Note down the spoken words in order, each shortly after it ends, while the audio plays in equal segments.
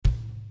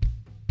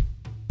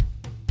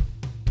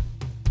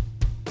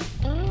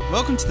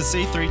Welcome to the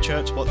C3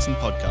 Church Watson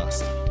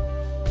podcast.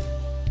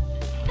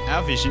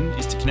 Our vision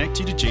is to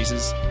connect you to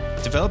Jesus,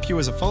 develop you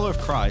as a follower of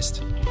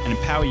Christ, and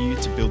empower you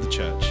to build the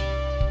church.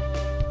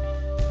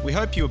 We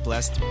hope you are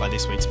blessed by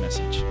this week's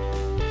message.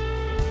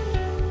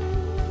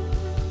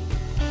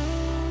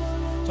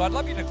 So I'd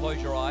love you to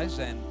close your eyes,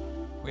 and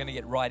we're going to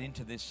get right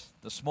into this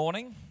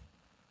morning.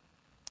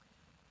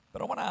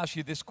 But I want to ask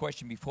you this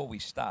question before we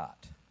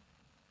start.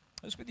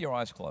 Just with your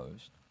eyes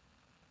closed.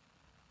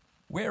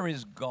 Where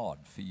is God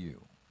for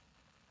you?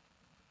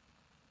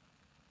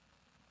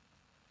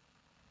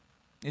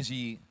 Is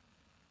he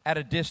at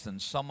a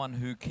distance, someone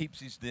who keeps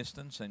his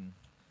distance and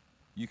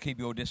you keep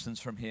your distance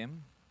from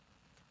him?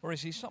 Or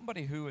is he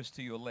somebody who is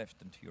to your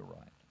left and to your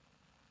right?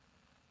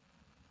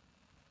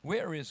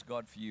 Where is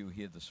God for you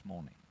here this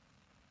morning?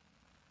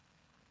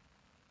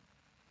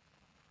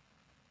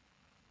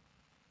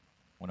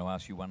 I want to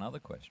ask you one other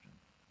question.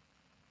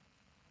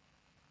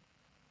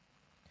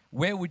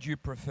 Where would you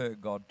prefer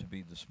God to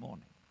be this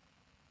morning?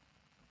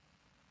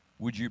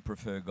 Would you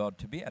prefer God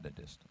to be at a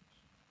distance?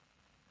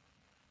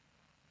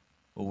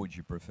 Or would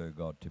you prefer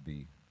God to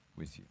be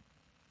with you?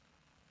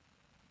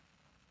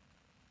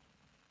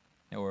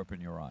 Now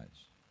open your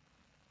eyes.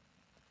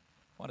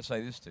 I want to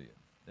say this to you.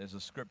 There's a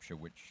scripture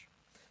which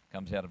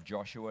comes out of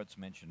Joshua. It's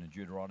mentioned in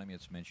Deuteronomy.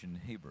 It's mentioned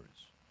in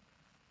Hebrews.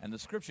 And the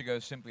scripture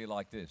goes simply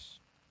like this.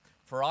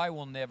 For I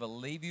will never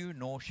leave you,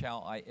 nor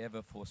shall I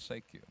ever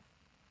forsake you.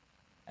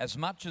 As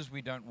much as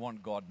we don't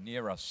want God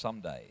near us some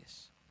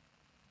days,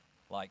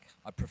 like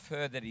I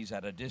prefer that he's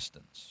at a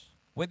distance,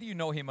 whether you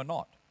know him or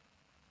not.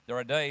 There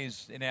are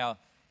days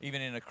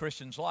even in a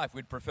Christian's life,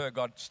 we'd prefer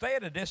God stay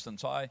at a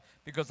distance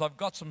because I've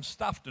got some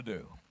stuff to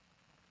do.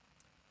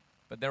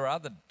 But there are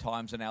other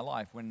times in our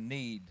life when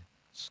need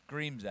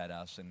screams at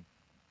us and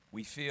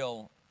we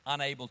feel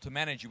unable to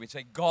manage it. We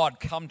say, God,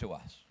 come to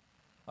us.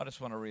 I just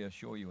want to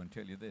reassure you and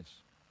tell you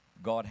this.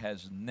 God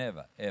has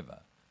never, ever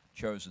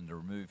chosen to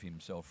remove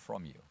himself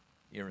from you,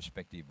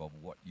 irrespective of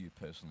what you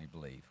personally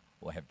believe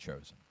or have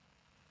chosen.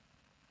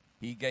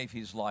 He gave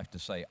his life to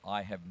say,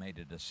 I have made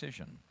a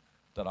decision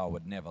that I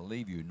would never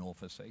leave you nor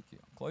forsake you.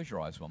 Close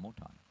your eyes one more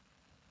time.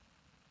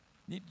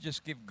 You need to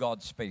just give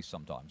God space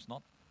sometimes.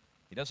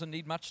 He doesn't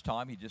need much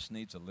time. He just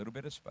needs a little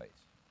bit of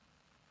space.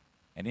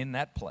 And in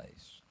that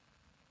place,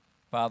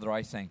 Father,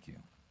 I thank you.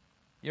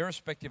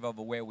 Irrespective of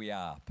where we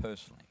are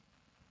personally,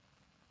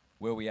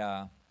 where we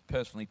are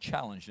personally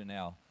challenged in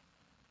our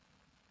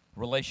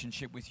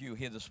relationship with you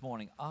here this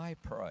morning, I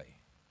pray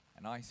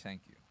and I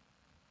thank you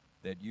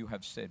that you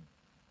have said,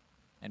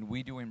 and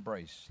we do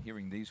embrace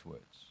hearing these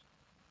words,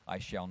 I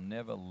shall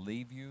never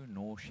leave you,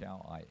 nor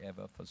shall I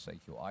ever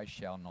forsake you. I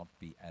shall not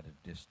be at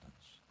a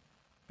distance,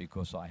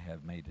 because I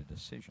have made a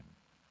decision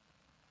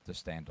to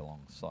stand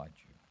alongside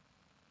you.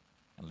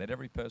 And let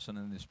every person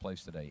in this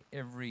place today,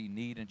 every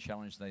need and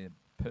challenge they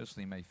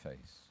personally may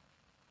face,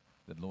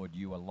 that, Lord,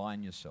 you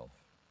align yourself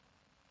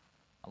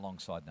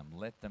alongside them.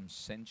 Let them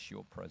sense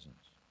your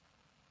presence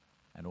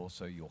and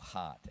also your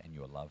heart and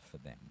your love for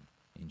them,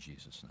 in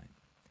Jesus' name.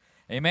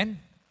 Amen?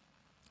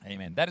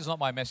 Amen. That is not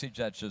my message.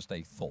 That's just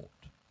a thought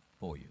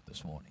for you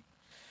this morning.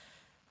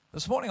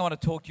 This morning I want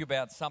to talk to you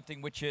about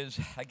something which is,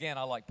 again,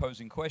 I like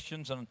posing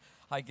questions, and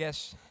I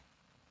guess,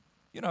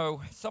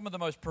 some of the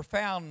most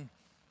profound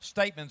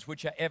statements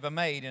which are ever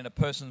made in a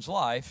person's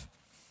life.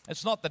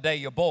 It's not the day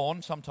you're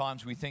born.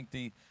 Sometimes we think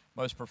the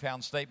most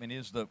profound statement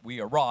is that we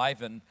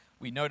arrive and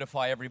we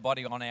notify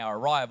everybody on our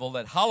arrival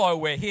that, hello,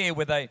 we're here,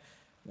 with a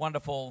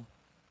wonderful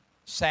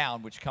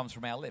sound which comes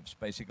from our lips,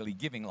 basically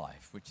giving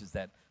life, which is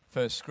that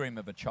first scream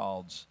of a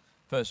child's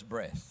first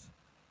breath.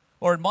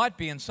 Or it might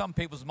be in some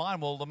people's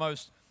mind, well, the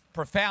most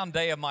profound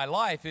day of my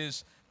life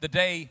is the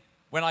day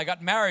when I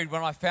got married,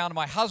 when I found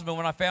my husband,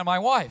 when I found my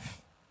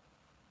wife.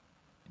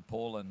 In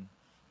Paul and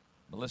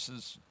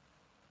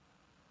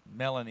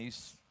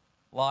Melanie's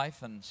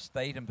life and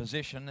state and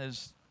position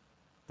is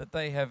that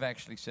they have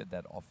actually said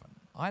that often.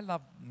 I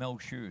love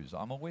Mel's shoes.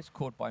 I'm always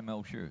caught by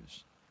Mel's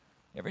shoes.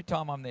 Every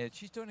time I'm there,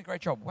 she's doing a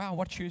great job. Wow,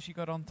 what shoes you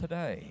got on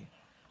today?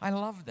 I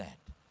love that.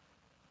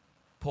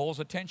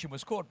 Paul's attention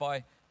was caught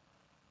by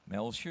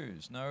Mel's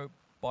shoes. No,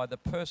 by the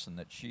person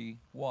that she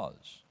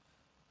was.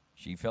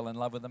 She fell in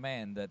love with a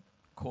man that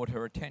caught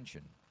her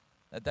attention.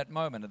 At that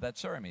moment, at that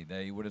ceremony,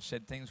 they would have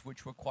said things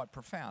which were quite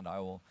profound. I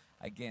will,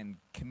 again,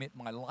 commit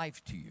my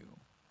life to you.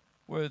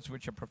 Words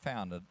which are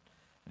profound at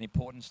an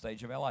important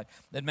stage of our life.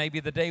 That may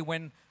be the day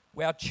when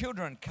our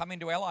children come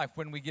into our life,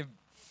 when we give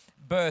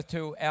birth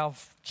to our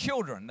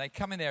children. They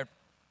come in there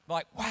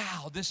like,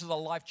 wow, this is a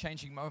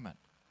life-changing moment.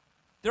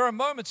 There are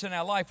moments in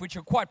our life which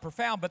are quite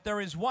profound, but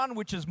there is one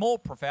which is more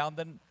profound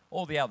than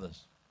all the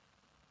others.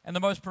 And the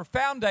most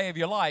profound day of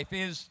your life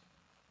is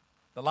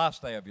the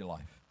last day of your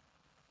life.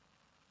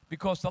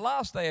 Because the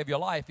last day of your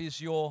life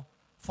is your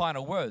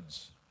final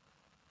words.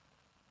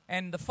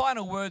 And the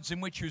final words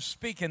in which you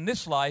speak in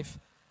this life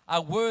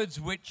are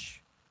words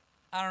which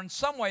are in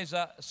some ways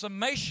a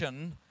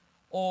summation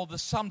or the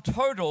sum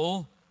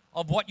total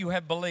of what you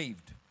have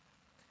believed.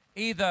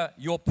 Either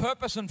your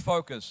purpose and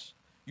focus,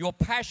 your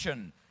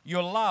passion,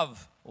 your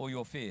love, or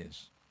your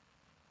fears.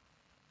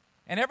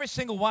 And every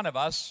single one of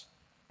us,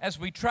 as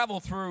we travel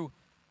through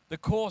the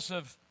course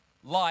of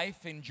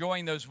life,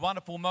 enjoying those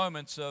wonderful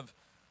moments of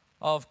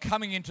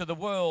coming into the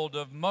world,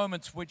 of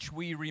moments which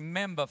we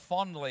remember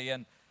fondly,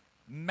 and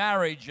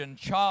marriage and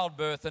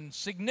childbirth and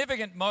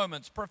significant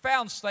moments,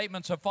 profound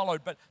statements are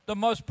followed, but the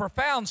most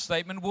profound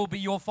statement will be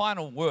your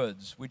final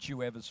words which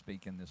you ever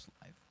speak in this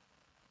life.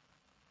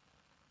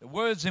 The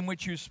words in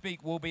which you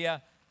speak will be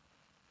a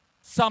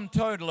sum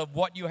total of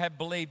what you have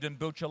believed and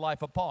built your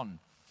life upon.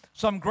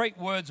 Some great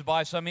words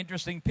by some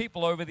interesting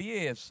people over the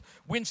years.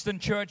 Winston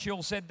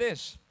Churchill said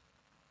this.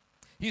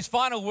 His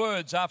final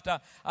words after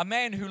a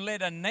man who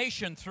led a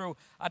nation through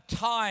a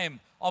time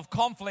of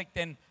conflict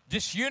and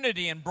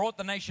disunity and brought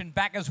the nation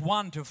back as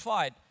one to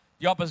fight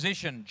the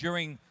opposition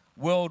during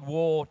World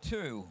War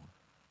II.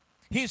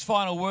 His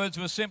final words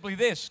were simply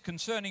this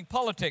concerning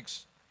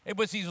politics. It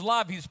was his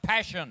love, his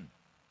passion.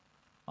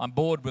 I'm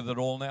bored with it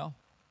all now.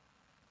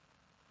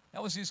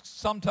 That was his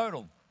sum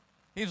total.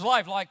 His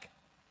life,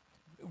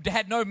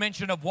 had no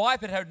mention of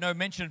wife, it had no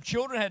mention of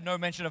children, it had no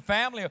mention of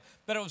family,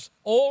 but it was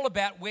all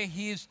about where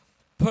his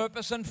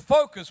purpose and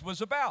focus was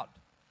about.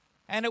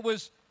 And it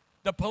was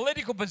the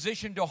political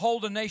position to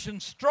hold a nation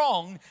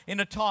strong in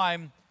a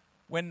time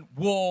when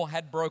war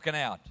had broken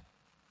out.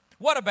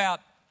 What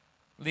about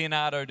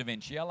Leonardo da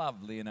Vinci? I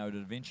love Leonardo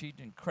da Vinci,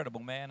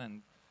 incredible man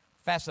and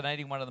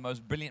fascinating, one of the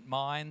most brilliant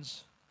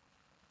minds,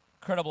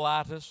 incredible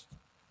artist.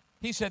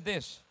 He said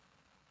this,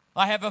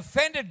 I have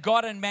offended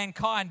God and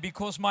mankind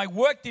because my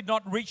work did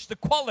not reach the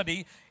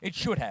quality it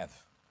should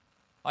have.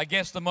 I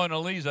guess the Mona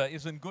Lisa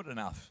isn't good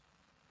enough.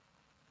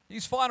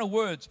 His final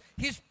words,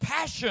 his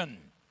passion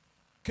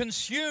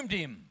consumed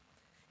him.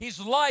 His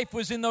life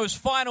was in those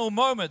final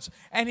moments,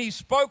 and he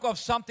spoke of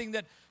something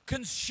that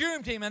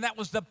consumed him, and that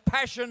was the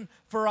passion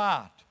for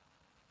art.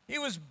 He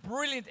was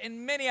brilliant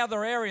in many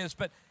other areas,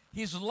 but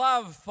his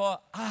love for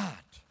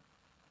art.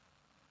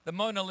 The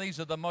Mona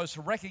Lisa, the most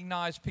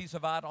recognized piece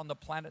of art on the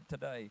planet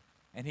today.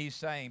 And he's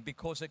saying,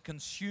 because it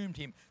consumed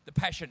him, the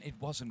passion, it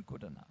wasn't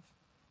good enough.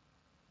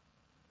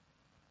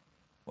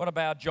 What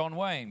about John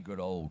Wayne? Good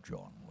old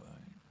John Wayne.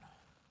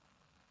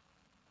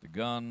 The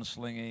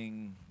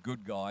gun-slinging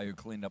good guy who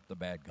cleaned up the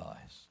bad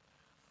guys.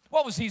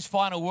 What was his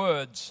final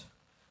words?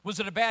 Was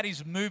it about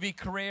his movie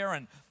career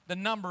and the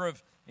number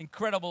of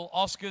incredible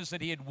Oscars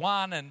that he had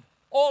won and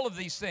all of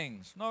these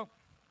things? No.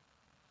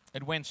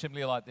 It went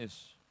simply like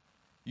this.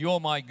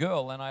 You're my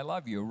girl and I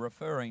love you,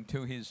 referring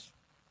to his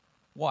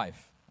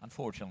wife.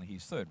 Unfortunately,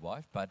 his third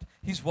wife, but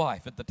his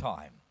wife at the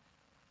time.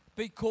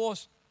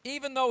 Because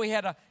even though he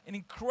had an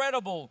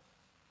incredible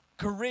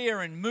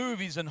career in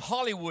movies and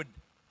Hollywood,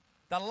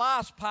 the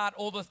last part,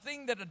 or the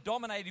thing that had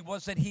dominated,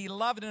 was that he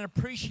loved and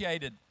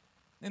appreciated.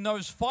 In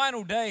those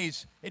final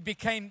days, it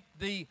became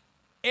the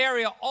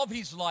area of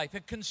his life.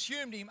 It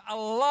consumed him, a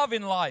love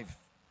in life,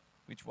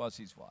 which was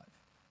his wife.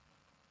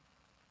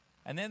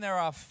 And then there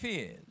are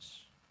fears.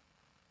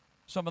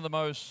 Some of the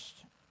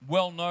most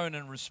well-known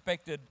and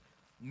respected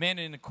men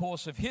in the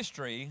course of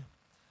history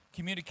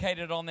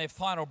communicated on their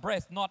final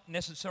breath, not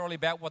necessarily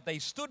about what they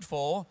stood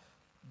for,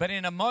 but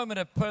in a moment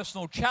of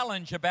personal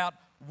challenge about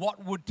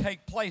what would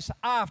take place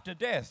after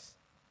death.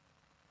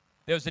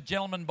 There was a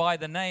gentleman by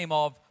the name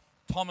of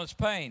Thomas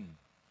Paine.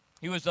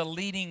 He was a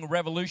leading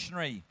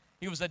revolutionary.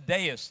 He was a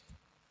deist.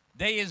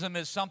 Deism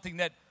is something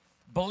that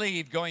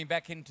believed, going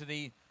back into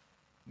the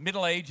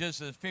Middle Ages,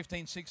 the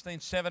 15th,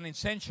 16th, 17th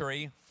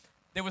century,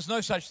 there was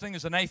no such thing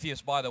as an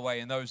atheist, by the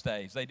way, in those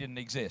days. They didn't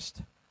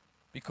exist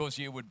because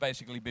you would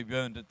basically be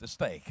burned at the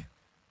stake.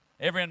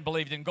 Everyone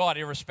believed in God,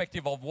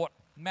 irrespective of what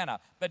manner.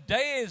 But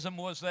deism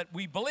was that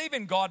we believe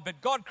in God,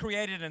 but God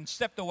created and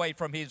stepped away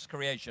from his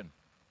creation.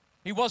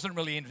 He wasn't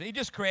really interested. He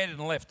just created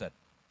and left it.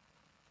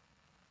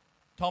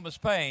 Thomas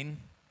Paine,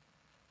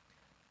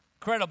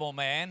 incredible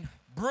man,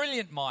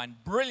 brilliant mind.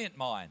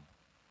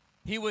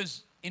 He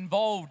was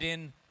involved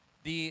in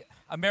the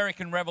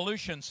American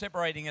Revolution,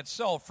 separating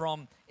itself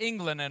from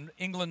England and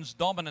England's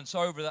dominance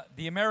over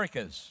the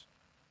Americas.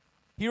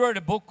 He wrote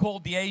a book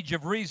called The Age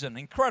of Reason.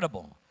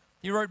 Incredible.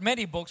 He wrote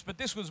many books, but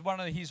this was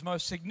one of his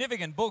most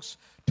significant books,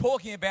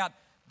 talking about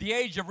the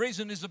age of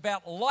reason is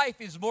about life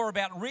is more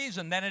about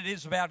reason than it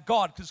is about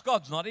God, because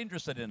God's not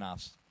interested in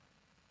us.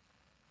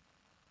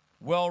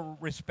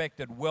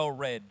 Well-respected,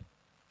 well-read,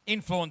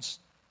 influenced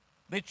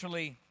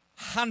literally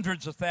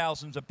hundreds of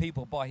thousands of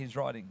people by his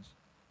writings.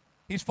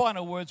 His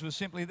final words were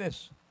simply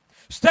this: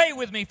 stay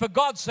with me, for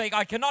God's sake,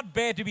 I cannot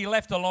bear to be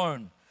left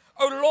alone.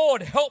 Oh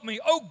Lord, help me.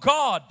 Oh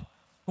God,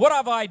 what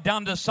have I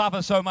done to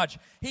suffer so much?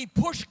 He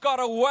pushed God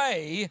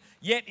away,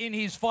 yet in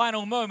his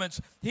final moments,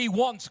 he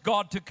wants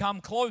God to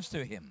come close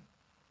to him.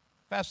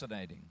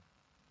 Fascinating.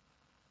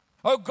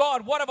 Oh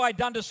God, what have I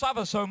done to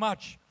suffer so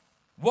much?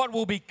 What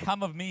will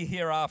become of me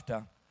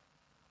hereafter?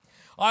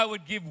 I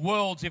would give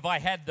worlds, if I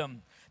had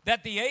them,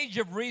 that the Age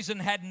of Reason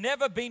had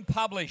never been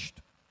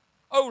published.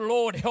 Oh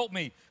Lord, help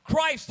me.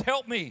 Christ,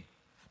 help me.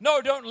 No,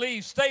 don't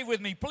leave. Stay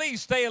with me.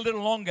 Please stay a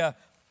little longer.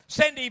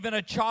 Send even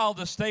a child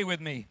to stay with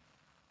me,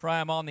 for I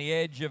am on the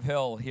edge of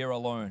hell here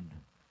alone.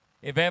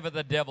 If ever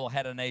the devil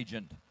had an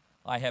agent,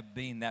 I have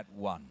been that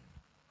one.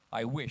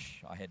 I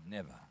wish I had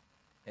never,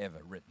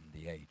 ever written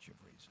The Age of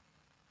Reason.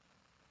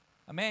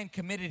 A man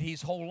committed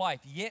his whole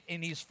life, yet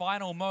in his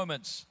final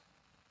moments,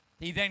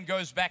 he then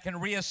goes back and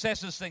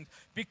reassesses things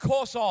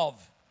because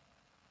of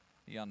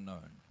the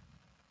unknown.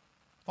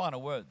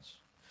 Final words.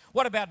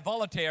 What about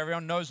Voltaire?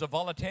 Everyone knows of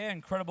Voltaire,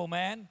 incredible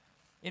man.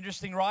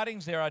 Interesting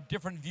writings. There are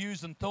different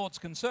views and thoughts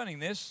concerning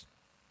this.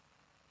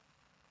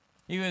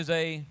 He was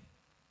a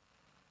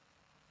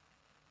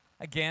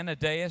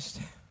deist.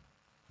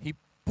 He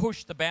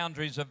pushed the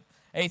boundaries of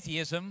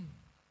atheism.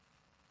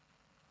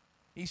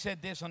 He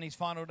said this on his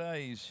final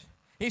days.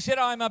 He said,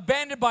 "I am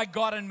abandoned by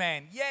God and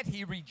man." Yet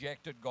he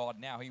rejected God.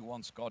 Now he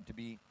wants God to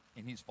be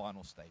in his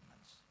final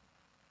statements.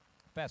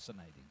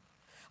 Fascinating.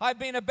 "I've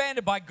been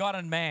abandoned by God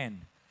and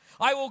man.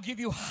 I will give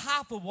you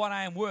half of what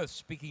I am worth,"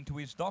 speaking to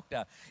his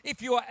doctor,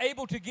 "if you are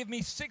able to give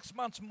me 6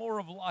 months more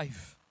of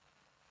life."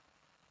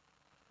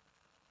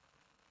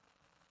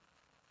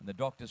 And the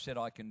doctor said,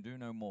 "I can do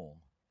no more."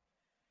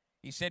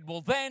 He said,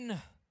 "Well,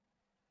 then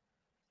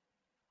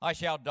I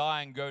shall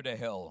die and go to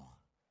hell."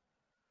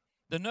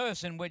 The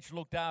nurse in which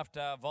looked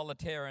after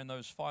Voltaire in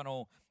those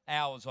final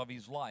hours of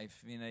his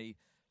life in a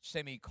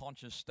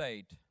semi-conscious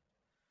state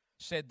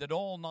said that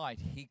all night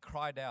he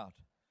cried out,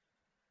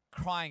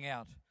 crying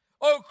out,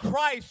 "Oh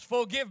Christ,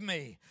 forgive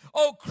me!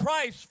 Oh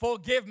Christ,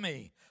 forgive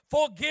me!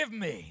 Forgive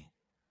me!"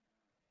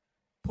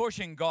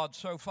 Pushing God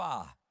so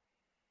far,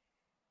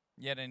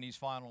 yet in his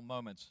final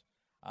moments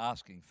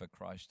asking for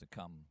Christ to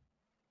come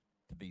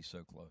to be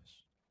so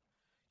close.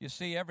 You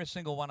see, every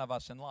single one of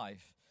us in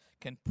life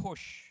can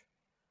push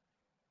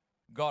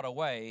God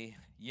away,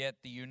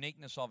 yet the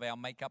uniqueness of our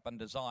makeup and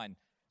design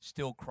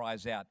still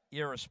cries out,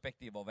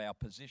 irrespective of our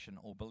position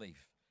or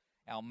belief.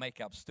 Our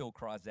makeup still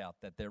cries out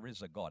that there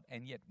is a God,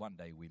 and yet one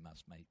day we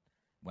must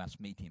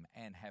meet him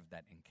and have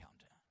that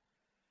encounter.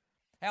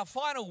 Our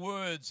final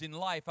words in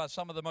life are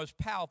some of the most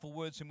powerful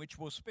words in which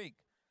we'll speak.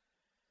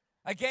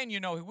 Again,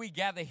 we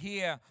gather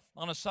here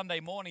on a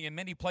Sunday morning in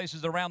many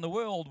places around the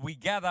world. We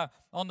gather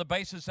on the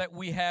basis that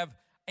we have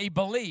a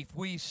belief.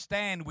 We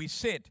stand, we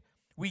sit,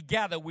 we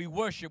gather, we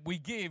worship, we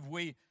give,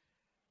 we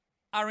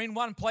are in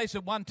one place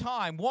at one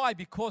time. Why?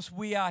 Because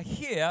we are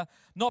here,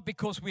 not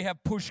because we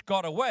have pushed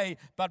God away,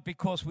 but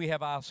because we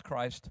have asked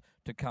Christ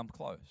to come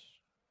close.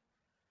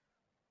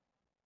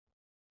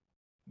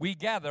 We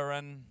gather,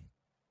 and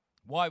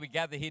why we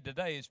gather here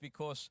today is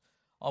because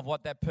of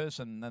what that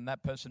person, and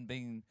that person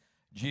being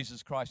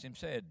Jesus Christ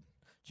himself said.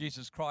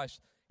 Jesus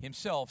Christ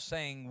himself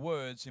saying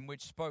words in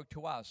which spoke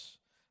to us.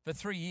 For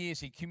 3 years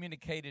he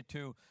communicated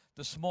to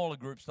the smaller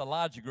groups, the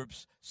larger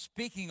groups,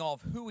 speaking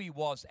of who he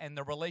was and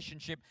the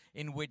relationship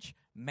in which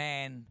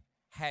man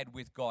had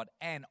with God,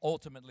 and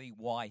ultimately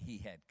why he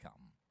had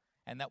come.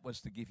 And that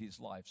was to give his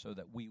life so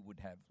that we would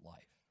have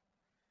life.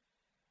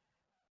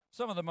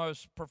 Some of the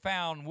most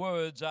profound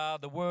words are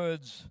the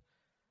words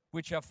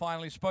which are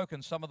finally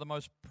spoken. Some of the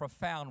most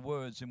profound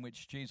words in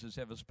which Jesus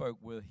ever spoke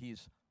were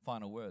his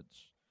final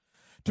words.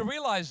 To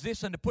realize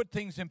this and to put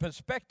things in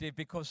perspective,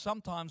 because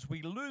sometimes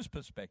we lose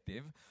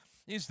perspective,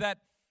 is that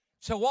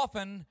so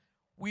often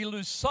we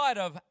lose sight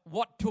of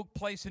what took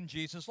place in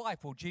Jesus'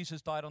 life. Well,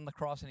 Jesus died on the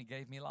cross and he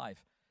gave me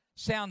life.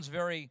 Sounds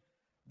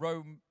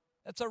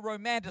it's a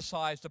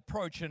romanticized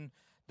approach, and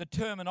the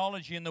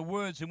terminology and the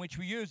words in which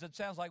we use it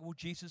sounds like, well,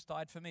 Jesus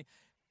died for me.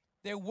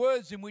 They're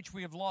words in which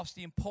we have lost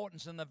the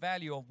importance and the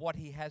value of what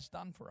he has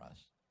done for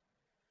us.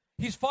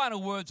 His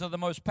final words are the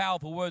most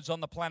powerful words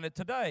on the planet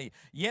today,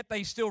 yet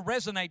they still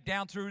resonate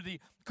down through the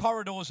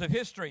corridors of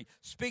history,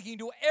 speaking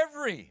to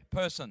every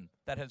person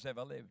that has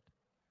ever lived.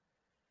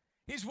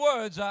 His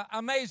words are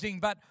amazing,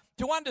 but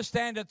to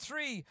understand at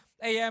 3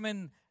 a.m.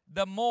 in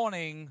the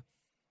morning,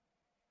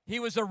 he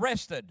was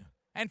arrested.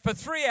 And for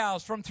 3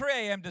 hours, from 3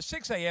 a.m. to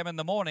 6 a.m. in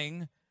the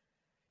morning,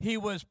 he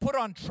was put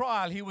on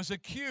trial. He was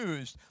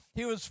accused.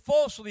 He was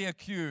falsely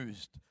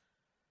accused.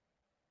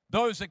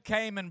 Those that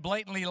came and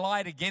blatantly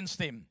lied against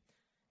him.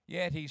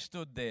 Yet he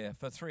stood there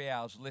for 3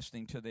 hours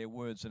listening to their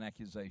words and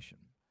accusation.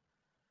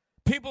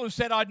 People who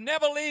said, "I'd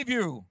never leave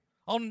you.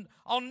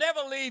 I'll never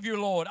leave you,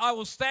 Lord. I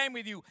will stand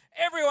with you.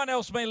 Everyone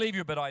else may leave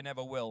you, but I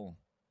never will,"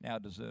 now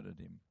deserted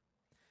him.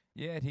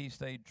 Yet he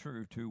stayed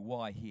true to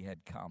why he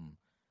had come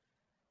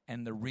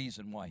and the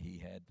reason why he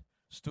had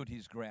stood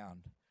his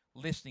ground,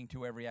 listening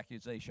to every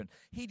accusation.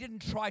 He didn't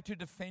try to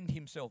defend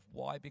himself.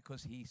 Why?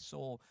 Because he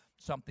saw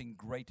something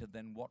greater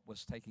than what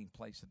was taking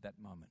place at that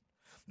moment.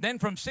 Then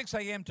from 6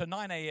 a.m. to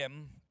 9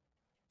 a.m.,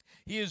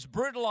 he is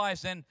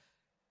brutalized and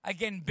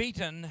again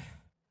beaten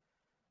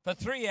for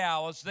 3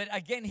 hours, that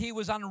again he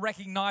was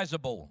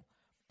unrecognizable.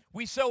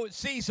 We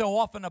see so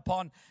often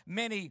upon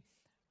many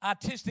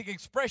artistic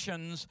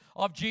expressions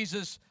of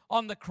Jesus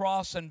on the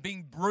cross and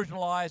being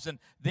brutalized, and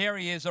there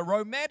he is, a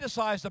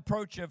romanticized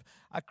approach of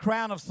a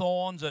crown of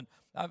thorns and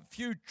a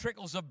few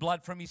trickles of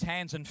blood from his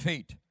hands and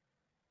feet.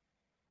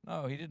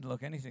 No, he didn't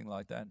look anything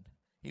like that.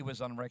 He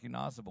was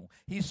unrecognizable.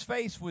 His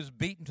face was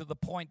beaten to the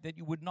point that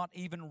you would not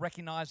even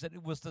recognize that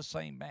it was the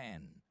same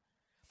man.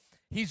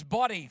 His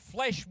body,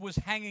 flesh was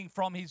hanging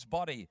from his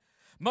body.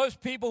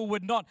 Most people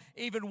would not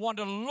even want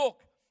to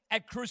look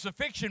at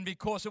crucifixion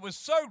because it was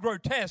so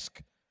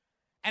grotesque.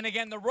 And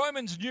again, the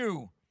Romans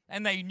knew,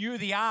 and they knew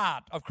the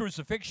art of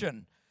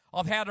crucifixion,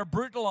 of how to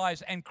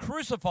brutalize and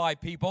crucify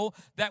people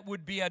that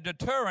would be a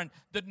deterrent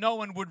that no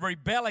one would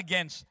rebel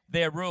against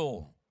their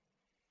rule.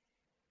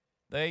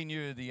 They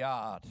knew the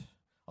art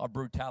of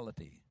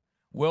brutality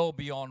well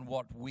beyond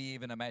what we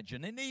even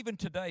imagine. And even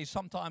today,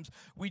 sometimes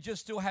we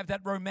just still have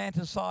that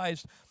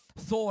romanticized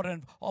thought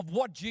of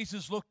what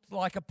Jesus looked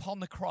like upon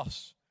the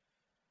cross.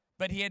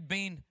 But he had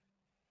been,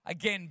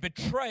 again,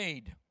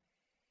 betrayed.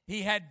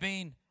 He had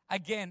been,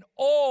 again,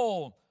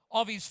 all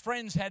of his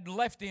friends had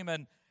left him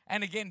and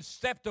again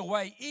stepped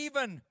away,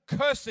 even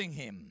cursing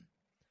him,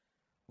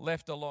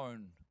 left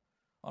alone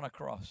on a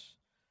cross,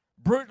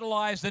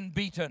 brutalized and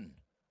beaten.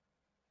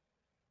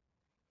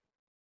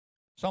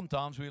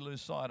 Sometimes we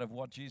lose sight of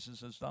what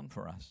Jesus has done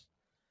for us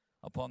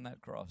upon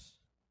that cross.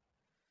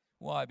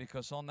 Why?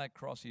 Because on that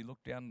cross he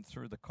looked down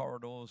through the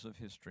corridors of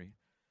history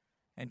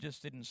and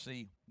just didn't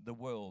see the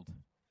world.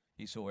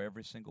 He saw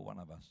every single one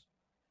of us.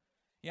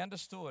 He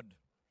understood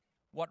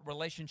what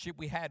relationship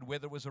we had,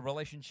 whether it was a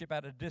relationship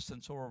at a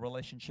distance or a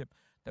relationship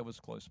that was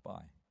close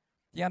by.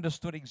 He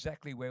understood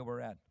exactly where we're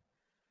at.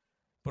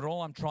 But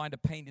all I'm trying to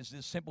paint is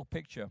this simple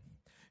picture.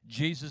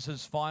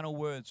 Jesus' final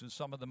words were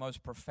some of the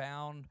most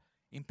profound,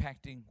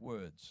 impacting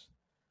words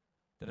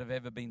that have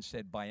ever been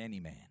said by any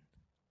man.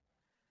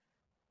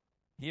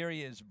 Here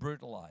he is,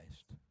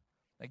 brutalized.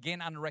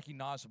 Again,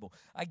 unrecognizable.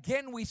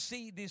 Again, we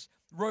see this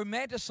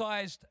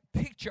romanticized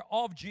picture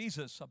of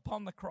Jesus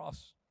upon the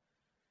cross.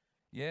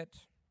 Yet,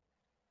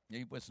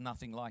 he was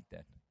nothing like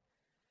that.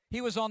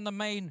 He was on the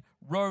main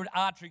road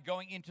artery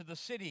going into the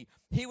city.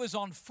 He was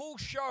on full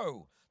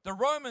show. The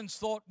Romans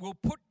thought, we'll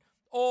put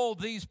all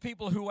these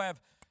people who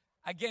have,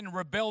 again,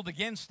 rebelled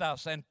against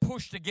us and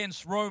pushed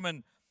against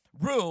Roman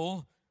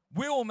rule,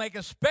 we will make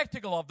a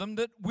spectacle of them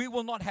that we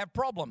will not have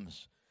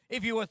problems.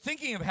 If you were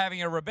thinking of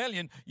having a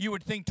rebellion, you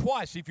would think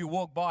twice if you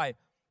walked by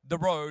the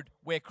road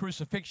where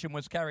crucifixion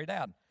was carried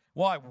out.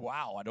 Why?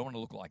 Wow, I don't want to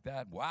look like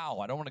that. Wow,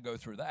 I don't want to go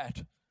through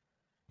that.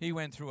 He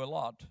went through a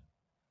lot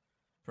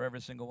for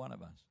every single one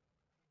of us.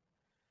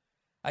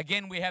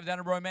 Again, we have that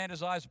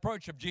romanticized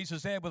approach of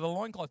Jesus there with a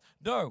loincloth.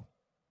 No,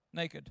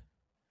 naked.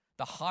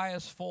 The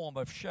highest form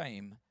of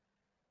shame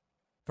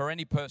for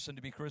any person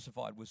to be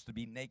crucified was to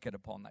be naked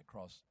upon that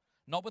cross.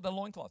 Not with a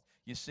loincloth.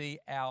 You see,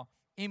 our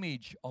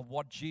image of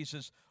what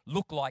Jesus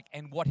looked like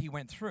and what he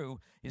went through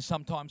is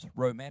sometimes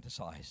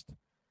romanticized,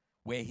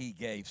 where he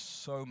gave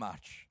so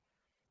much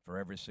for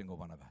every single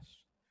one of us.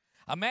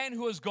 A man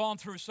who has gone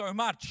through so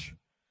much.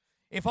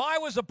 If I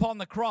was upon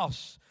the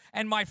cross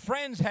and my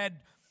friends had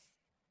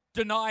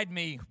denied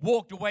me,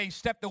 walked away,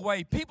 stepped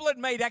away, people had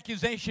made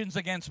accusations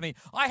against me,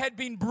 I had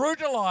been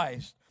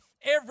brutalized,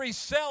 every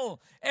cell,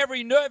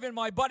 every nerve in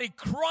my body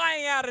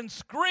crying out and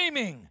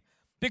screaming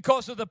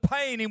because of the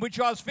pain in which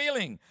I was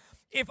feeling.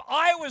 If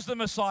I was the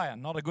Messiah,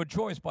 not a good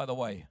choice, by the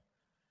way,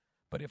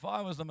 but if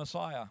I was the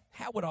Messiah,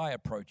 how would I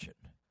approach it?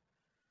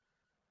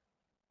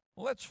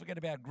 Well, let's forget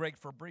about Greg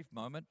for a brief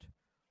moment.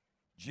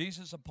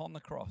 Jesus upon the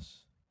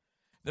cross.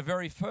 The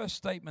very first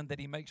statement that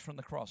he makes from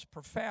the cross,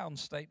 profound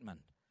statement,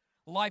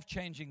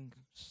 life-changing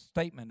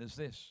statement is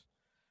this: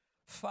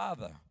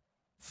 Father,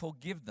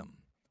 forgive them,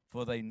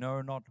 for they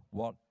know not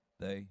what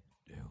they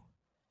do.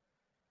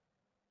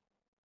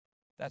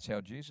 That's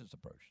how Jesus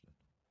approached it.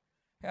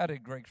 How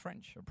did Greg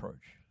French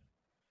approach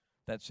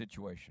that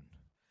situation?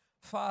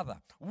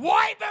 Father,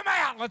 wipe them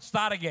out. Let's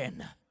start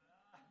again.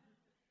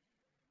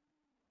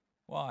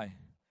 Why?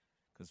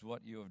 Because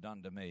what you have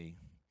done to me,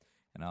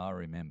 and I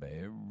remember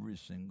every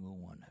single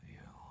one of you.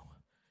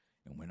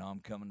 And when I'm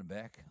coming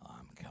back,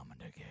 I'm coming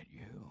to get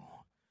you.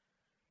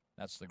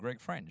 That's the Greg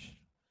French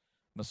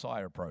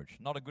Messiah approach.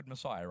 Not a good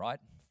Messiah, right?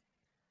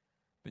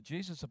 But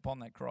Jesus upon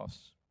that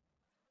cross,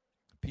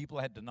 people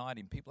had denied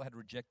him. People had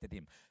rejected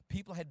him.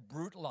 People had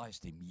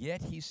brutalized him.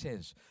 Yet he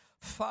says,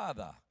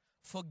 Father,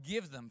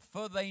 forgive them,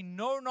 for they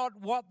know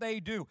not what they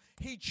do.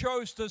 He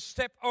chose to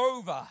step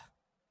over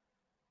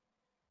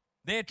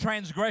their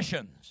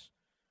transgressions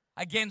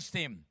against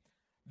him,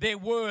 their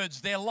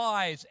words, their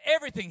lies,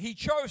 everything. He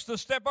chose to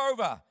step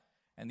over.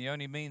 And the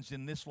only means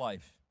in this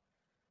life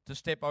to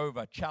step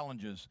over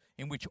challenges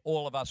in which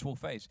all of us will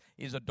face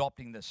is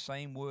adopting the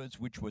same words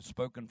which were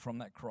spoken from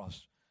that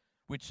cross,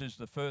 which is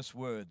the first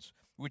words,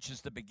 which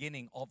is the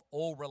beginning of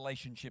all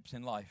relationships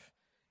in life,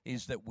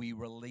 is that we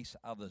release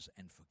others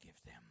and forgive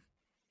them.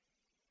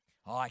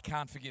 Oh, I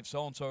can't forgive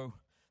so-and-so.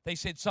 They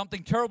said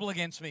something terrible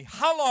against me.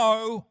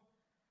 Hello!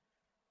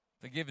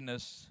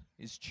 Forgiveness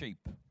is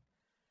cheap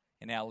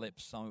in our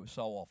lips so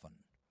often.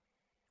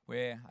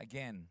 Where,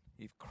 again,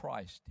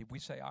 if we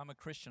say, I'm a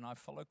Christian, I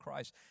follow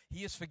Christ,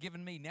 he has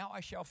forgiven me, now I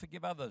shall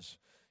forgive others.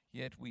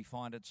 Yet we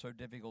find it so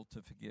difficult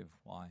to forgive.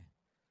 Why?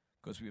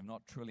 Because we have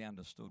not truly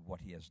understood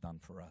what he has done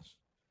for us.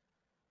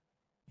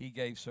 He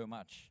gave so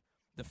much.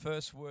 The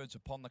first words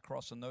upon the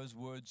cross, and those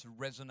words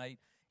resonate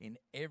in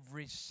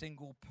every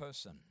single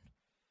person.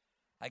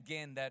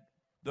 Again, that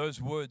those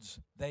words,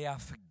 they are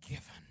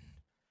forgiven.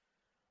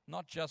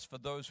 Not just for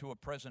those who are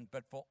present,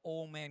 but for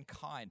all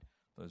mankind.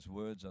 those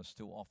words are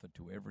still offered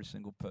to every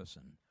single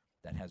person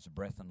that has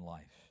breath and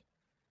life,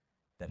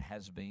 that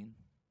has been,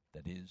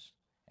 that is,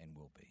 and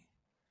will be.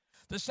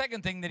 The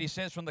second thing that he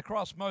says from the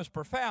cross, most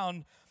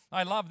profound,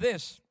 I love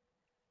this.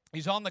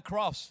 He's on the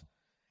cross,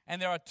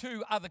 and there are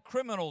two other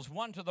criminals,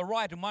 one to the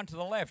right and one to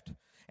the left.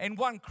 And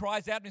one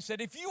cries out and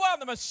said, if you are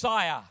the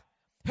Messiah,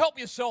 help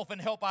yourself and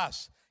help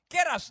us.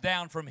 Get us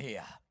down from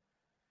here.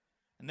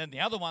 And then the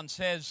other one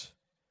says,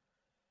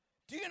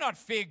 do you not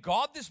fear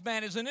God? This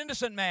man is an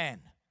innocent man.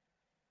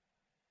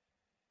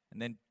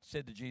 And then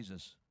said to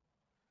Jesus,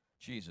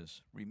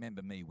 Jesus,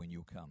 remember me when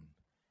you come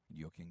into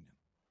your kingdom.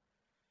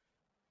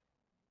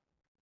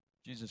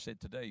 Jesus said,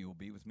 today you will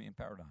be with me in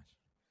paradise.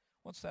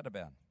 What's that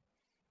about?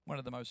 One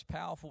of the most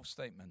powerful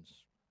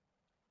statements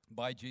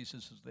by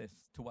Jesus is this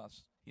to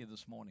us here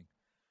this morning.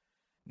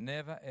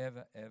 Never,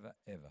 ever, ever,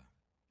 ever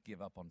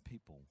give up on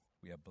people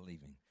we are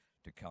believing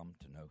to come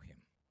to know him.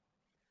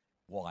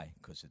 Why?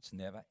 Because it's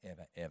never,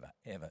 ever, ever,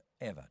 ever,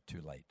 ever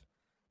too late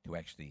to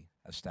actually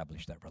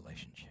establish that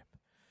relationship.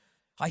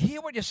 I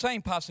hear what you're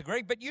saying, Pastor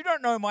Greg, but you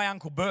don't know my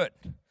Uncle Bert.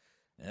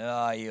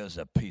 Oh, he was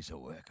a piece of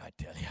work, I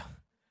tell you.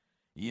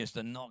 He used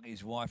to knock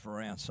his wife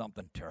around,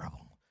 something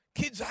terrible.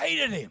 Kids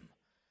hated him.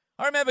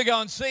 I remember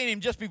going and seeing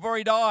him just before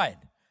he died.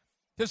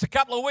 Just a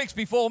couple of weeks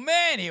before,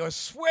 man, he was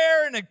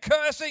swearing and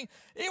cursing.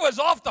 He was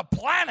off the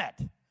planet.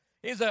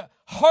 He was a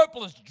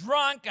hopeless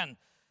drunk, and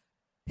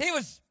he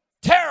was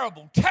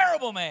terrible,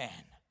 terrible man.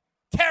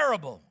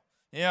 Terrible.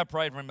 Yeah, I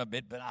prayed for him a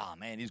bit, but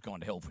man, he's gone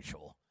to hell for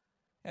sure.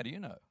 How do you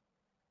know?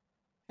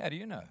 How do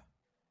you know?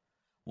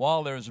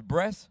 While there is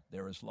breath,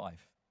 there is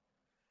life.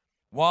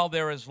 While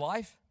there is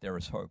life, there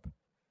is hope.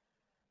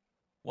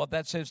 What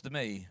that says to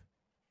me,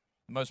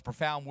 the most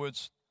profound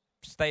words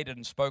stated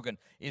and spoken,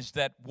 is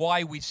that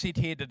why we sit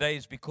here today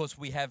is because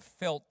we have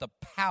felt the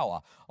power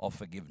of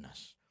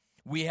forgiveness.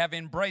 We have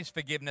embraced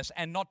forgiveness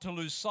and not to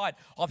lose sight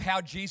of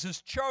how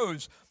Jesus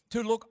chose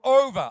to look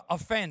over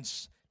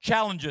offense,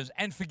 challenges,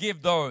 and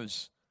forgive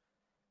those.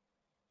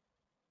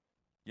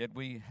 Yet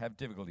we have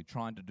difficulty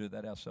trying to do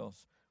that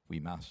ourselves. We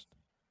must.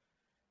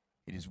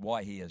 It is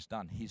why he has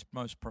done. His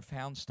most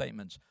profound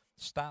statements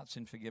starts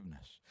in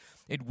forgiveness.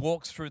 It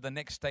walks through the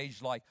next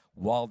stage like,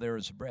 while there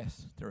is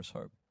breath, there is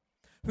hope.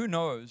 Who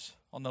knows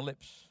on the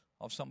lips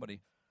of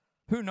somebody?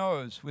 Who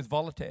knows with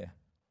Voltaire?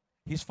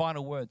 His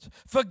final words,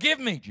 forgive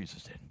me,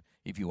 Jesus said.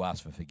 If you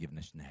ask for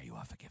forgiveness, now you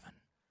are forgiven.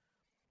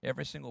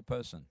 Every single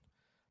person,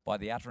 by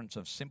the utterance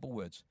of simple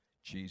words,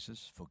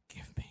 Jesus,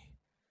 forgive me,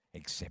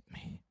 accept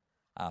me,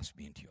 ask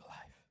me into your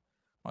life.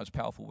 Most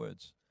powerful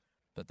words,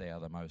 but they are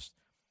the most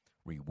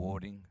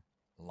rewarding,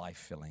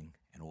 life-filling,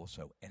 and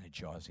also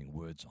energizing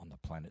words on the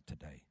planet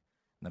today.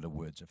 And the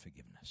words of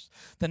forgiveness.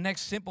 The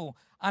next simple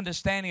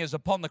understanding is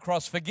upon the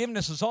cross,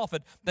 forgiveness is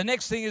offered. The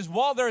next thing is,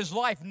 while there is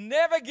life,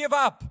 never give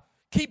up.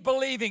 Keep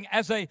believing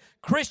as a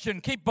Christian.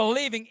 Keep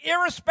believing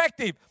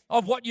irrespective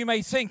of what you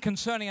may think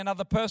concerning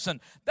another person.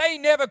 They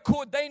never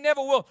could. They never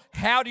will.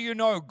 How do you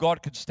know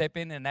God could step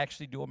in and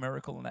actually do a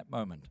miracle in that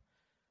moment?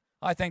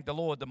 I thank the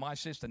Lord that my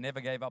sister never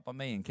gave up on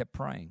me and kept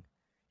praying,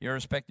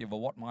 irrespective of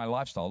what my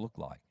lifestyle looked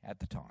like at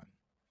the time.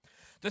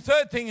 The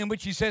third thing in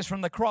which he says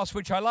from the cross,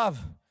 which I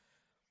love,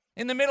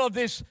 in the middle of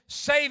this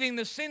saving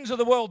the sins of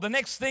the world, the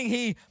next thing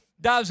he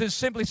does is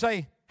simply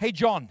say, hey,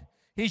 John,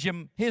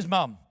 here's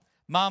Mum.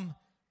 Mum,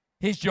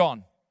 here's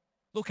John.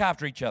 Look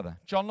after each other.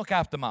 John, look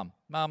after Mum.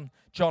 Mum,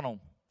 John will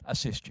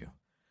assist you.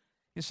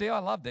 You see, I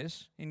love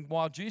this.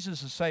 While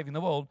Jesus is saving the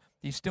world,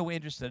 he's still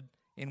interested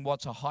in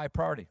what's a high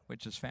priority,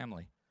 which is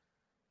family.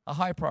 A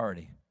high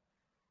priority.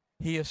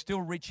 He is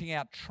still reaching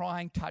out,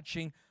 trying,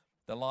 touching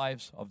the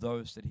lives of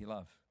those that he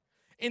loves.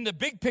 In the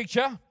big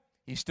picture,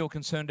 he's still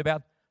concerned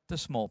about the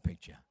small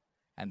picture,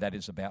 and that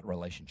is about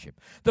relationship.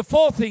 The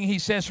fourth thing he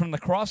says from the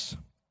cross,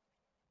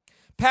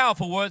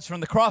 powerful words from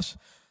the cross,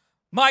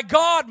 my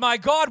God,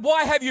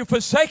 why have you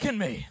forsaken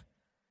me?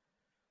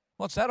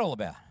 What's that all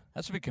about?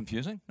 That's a bit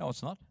confusing. No,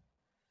 it's not.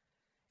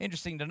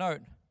 Interesting to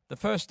note, the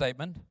first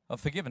statement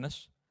of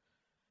forgiveness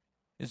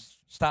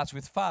starts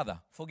with Father,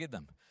 forgive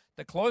them.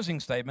 The closing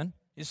statement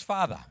is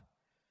Father,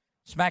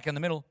 smack in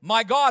the middle.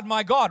 My God,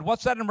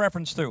 what's that in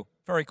reference to?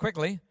 Very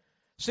quickly,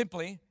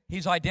 simply,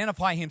 he's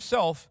identifying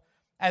himself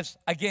as,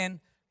 again,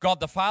 God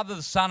the Father,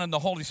 the Son, and the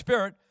Holy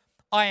Spirit.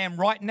 I am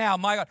right now,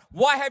 my God.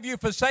 Why have you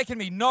forsaken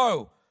me?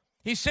 No.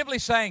 He's simply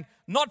saying,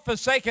 not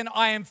forsaken,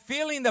 I am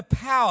feeling the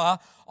power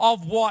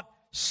of what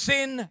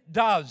sin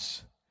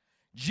does.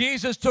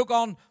 Jesus took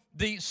on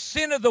the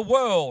sin of the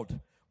world.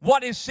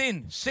 What is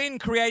sin? Sin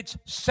creates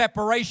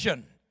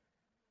separation.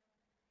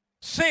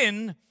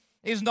 Sin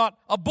is not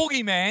a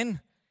boogeyman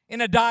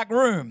in a dark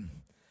room.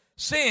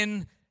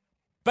 Sin,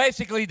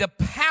 basically the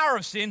power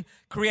of sin,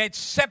 creates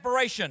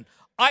separation,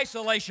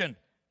 isolation,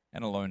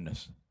 and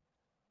aloneness.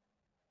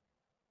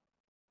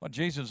 What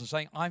Jesus is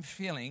saying, I'm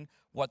feeling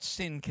what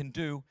sin can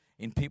do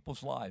in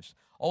people's lives.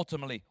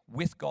 Ultimately,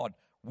 with God,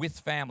 with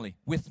family,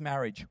 with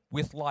marriage,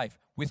 with life,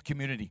 with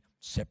community,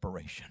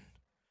 separation.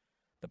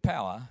 The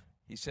power,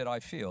 he said, I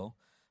feel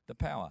the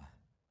power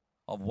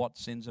of what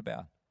sin's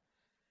about.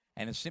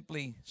 And it's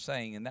simply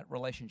saying in that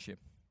relationship,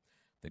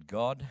 that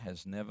God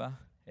has never,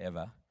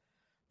 ever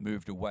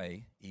moved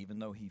away, even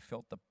though he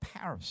felt the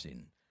power of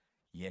sin,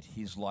 yet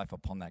his life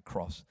upon that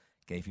cross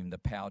gave him the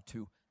power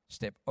to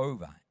step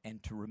over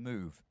and to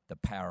remove the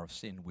power of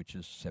sin, which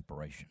is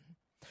separation.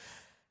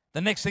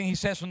 The next thing he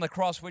says from the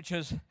cross, which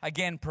is,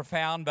 again,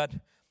 profound, but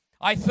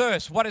I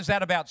thirst. What is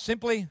that about?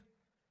 Simply,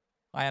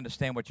 I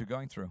understand what you're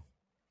going through.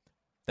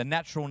 The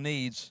natural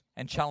needs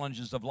and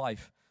challenges of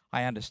life,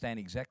 I understand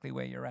exactly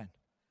where you're at.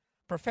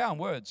 Profound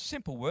words,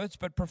 simple words,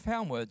 but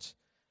profound words.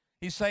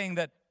 He's saying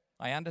that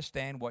I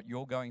understand what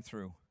you're going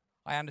through.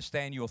 I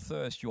understand your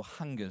thirst, your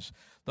hungers,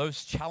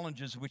 those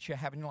challenges which you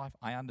have in your life.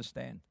 I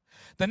understand.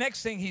 The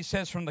next thing he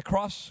says from the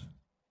cross,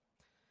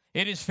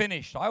 it is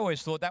finished. I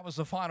always thought that was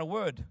the final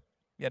word,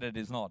 yet it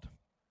is not.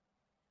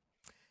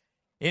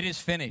 It is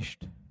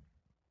finished.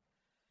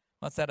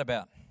 What's that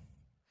about?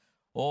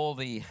 All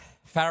the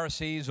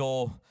Pharisees,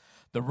 all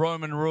the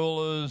Roman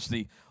rulers,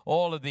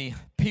 all of the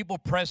people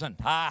present.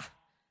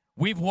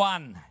 We've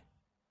won.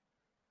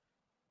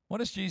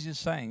 What is Jesus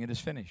saying? It is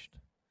finished.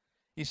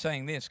 He's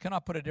saying this. Can I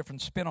put a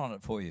different spin on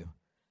it for you?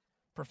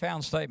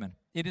 Profound statement.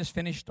 It is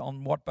finished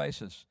on what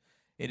basis?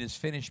 It is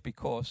finished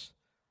because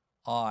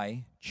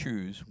I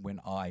choose when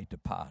I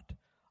depart.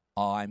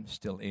 I'm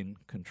still in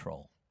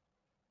control.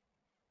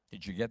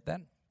 Did you get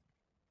that?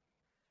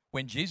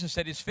 When Jesus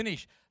said it's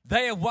finished,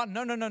 they have won.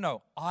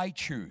 No. I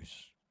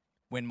choose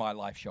when my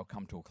life shall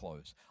come to a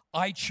close.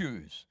 I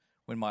choose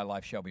when my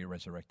life shall be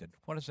resurrected.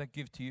 What does that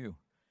give to you?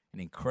 An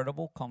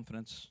incredible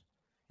confidence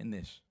in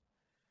this.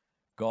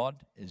 God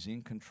is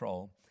in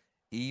control.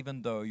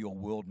 Even though your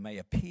world may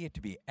appear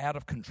to be out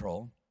of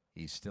control,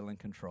 he's still in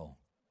control.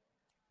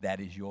 That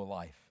is your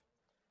life.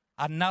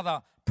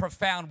 Another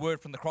profound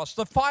word from the cross.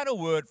 The final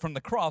word from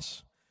the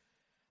cross.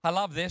 I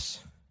love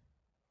this.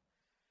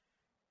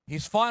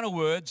 His final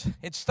words,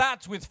 it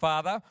starts with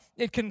Father,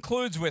 it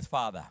concludes with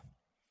Father.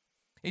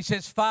 He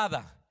says,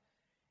 Father,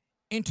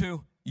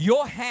 into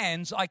your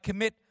hands I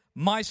commit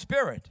my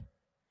spirit.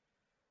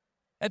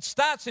 It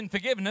starts in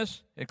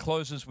forgiveness, it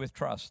closes with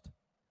trust.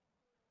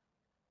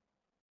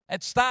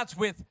 It starts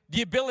with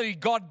the ability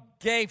God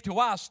gave to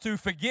us to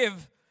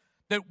forgive,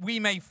 that we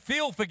may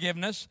feel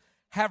forgiveness,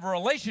 have a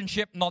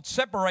relationship, not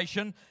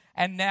separation,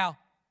 and now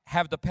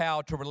have the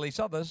power to release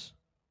others.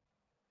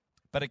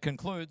 But it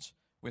concludes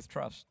with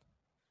trust.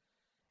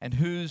 And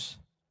whose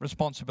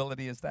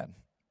responsibility is that?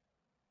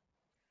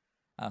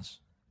 Us.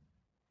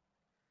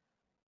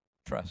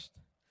 Trust.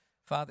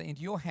 Father,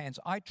 into your hands,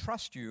 I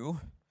trust you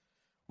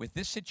with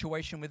this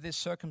situation, with this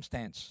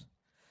circumstance.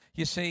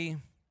 You see,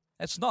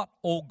 it's not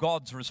all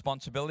God's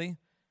responsibility.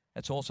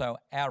 It's also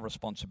our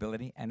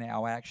responsibility and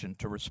our action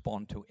to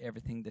respond to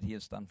everything that he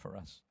has done for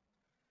us.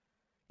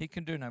 He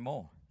can do no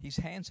more. His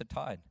hands are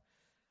tied.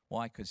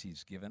 Why? Because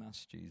he's given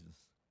us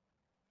Jesus.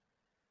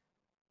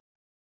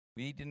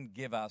 He didn't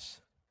give us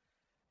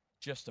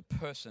just a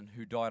person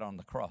who died on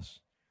the cross.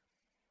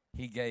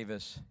 He gave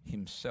us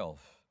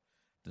himself,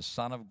 the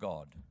Son of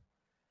God,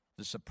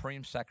 the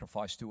supreme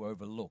sacrifice to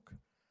overlook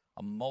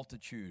a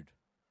multitude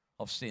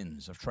of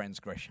sins, of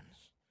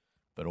transgressions,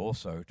 but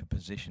also to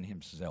position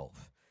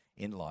himself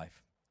in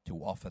life to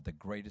offer the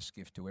greatest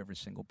gift to every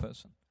single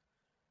person.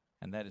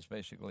 And that is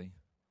basically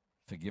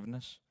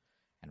forgiveness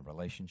and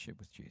relationship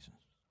with Jesus.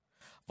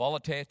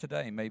 Voltaire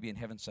today may be in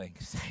heaven saying,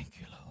 thank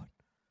you, Lord.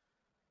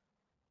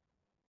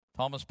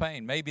 Thomas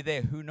Paine may be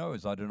there. Who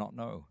knows? I do not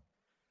know.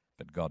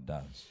 But God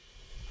does.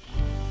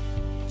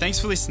 Thanks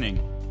for listening.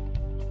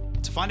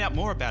 To find out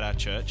more about our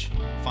church,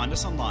 find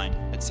us online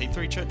at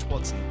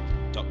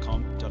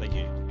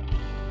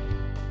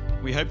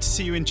c3churchwatson.com.au. We hope to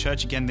see you in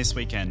church again this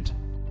weekend.